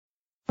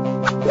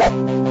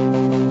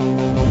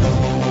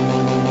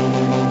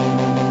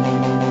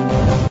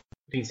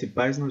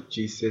Principais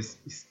notícias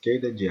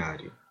Esquerda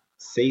Diário,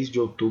 6 de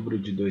outubro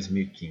de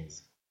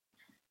 2015.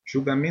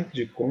 Julgamento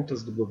de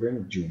contas do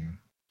governo Dilma.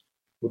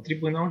 O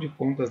Tribunal de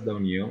Contas da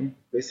União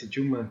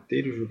decidiu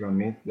manter o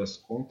julgamento das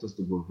contas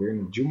do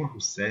governo Dilma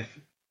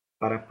Rousseff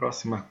para a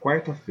próxima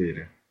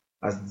quarta-feira,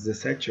 às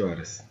 17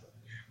 horas.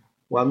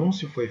 O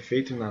anúncio foi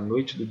feito na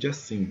noite do dia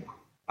 5,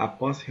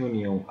 após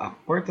reunião a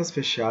portas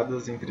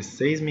fechadas entre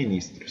 6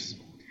 ministros.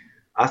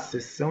 A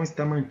sessão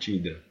está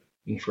mantida,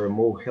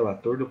 informou o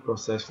relator do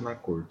processo na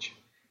Corte,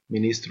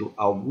 ministro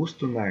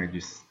Augusto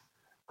Nardes,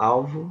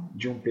 alvo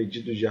de um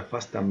pedido de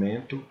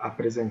afastamento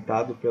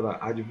apresentado pela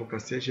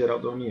Advocacia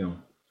Geral da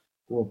União,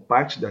 como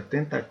parte da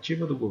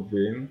tentativa do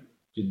governo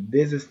de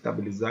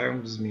desestabilizar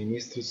um dos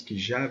ministros que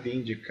já havia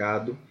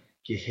indicado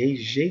que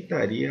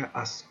rejeitaria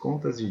as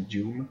contas de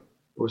Dilma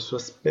por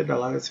suas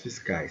pedaladas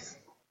fiscais,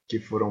 que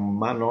foram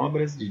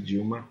manobras de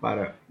Dilma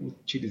para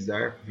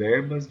utilizar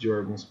verbas de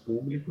órgãos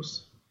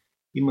públicos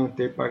e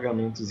manter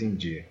pagamentos em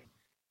dia.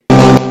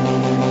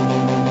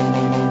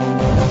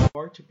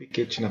 Forte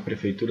piquete na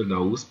prefeitura da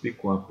USP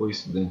com apoio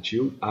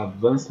estudantil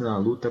avança na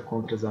luta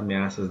contra as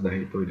ameaças da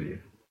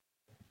reitoria.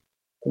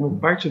 Como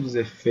parte dos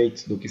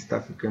efeitos do que está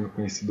ficando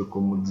conhecido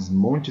como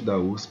desmonte da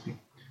USP,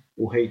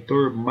 o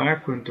reitor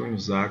Marco Antônio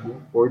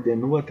Zago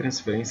ordenou a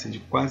transferência de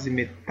quase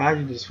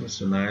metade dos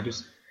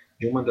funcionários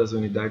de uma das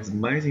unidades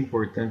mais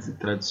importantes e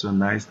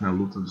tradicionais na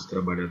luta dos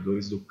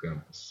trabalhadores do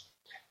campus,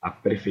 a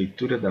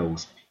prefeitura da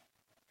USP.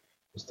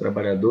 Os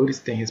trabalhadores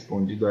têm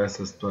respondido a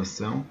essa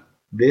situação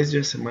desde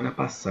a semana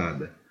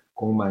passada,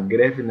 com uma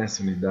greve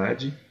nessa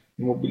unidade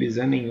e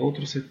mobilizando em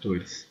outros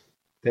setores,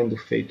 tendo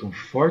feito um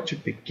forte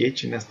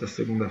piquete nesta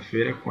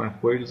segunda-feira com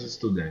apoio dos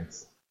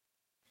estudantes.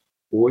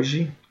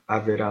 Hoje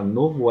haverá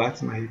novo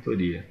ato na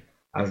reitoria,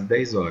 às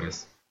 10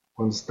 horas,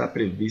 quando está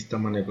prevista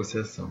uma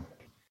negociação.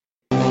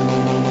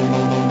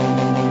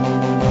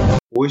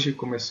 Hoje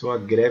começou a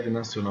greve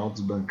nacional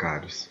dos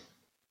bancários.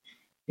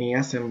 Em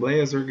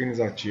assembleias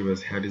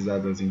organizativas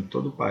realizadas em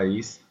todo o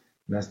país,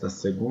 nesta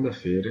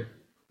segunda-feira,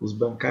 os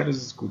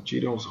bancários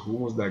discutiram os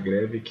rumos da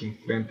greve que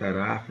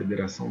enfrentará a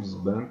Federação dos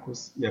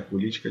Bancos e a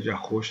política de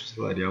arroxo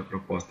salarial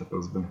proposta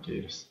pelos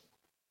banqueiros.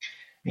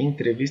 Em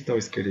entrevista ao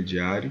Esquerda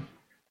Diário,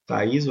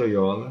 Thaís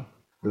Oyola,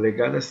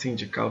 delegada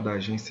sindical da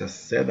agência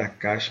Sé da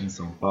Caixa em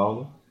São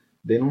Paulo,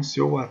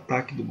 denunciou o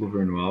ataque do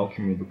governo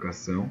Alckmin à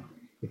educação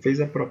e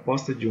fez a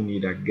proposta de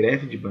unir a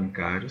greve de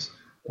bancários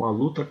com a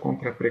luta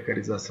contra a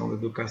precarização da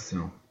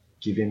educação,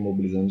 que vem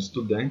mobilizando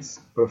estudantes,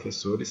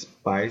 professores,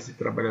 pais e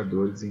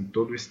trabalhadores em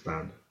todo o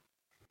estado.